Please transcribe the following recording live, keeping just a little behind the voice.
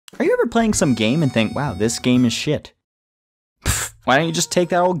Are you ever playing some game and think, wow, this game is shit? Pfft, why don't you just take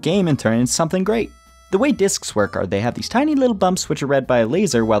that old game and turn it into something great? The way discs work are they have these tiny little bumps which are read by a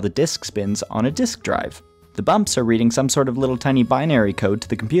laser while the disc spins on a disk drive. The bumps are reading some sort of little tiny binary code to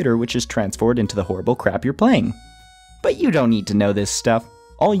the computer which is transferred into the horrible crap you're playing. But you don't need to know this stuff.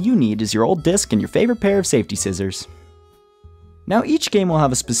 All you need is your old disc and your favorite pair of safety scissors. Now each game will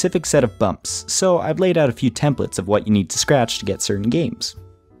have a specific set of bumps, so I've laid out a few templates of what you need to scratch to get certain games.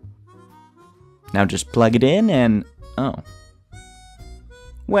 Now just plug it in and... oh.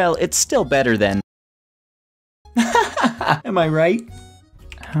 Well, it's still better than... Am I right?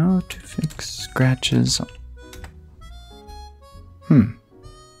 How to fix scratches...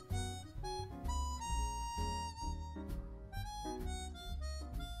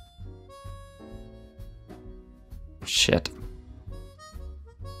 Shit.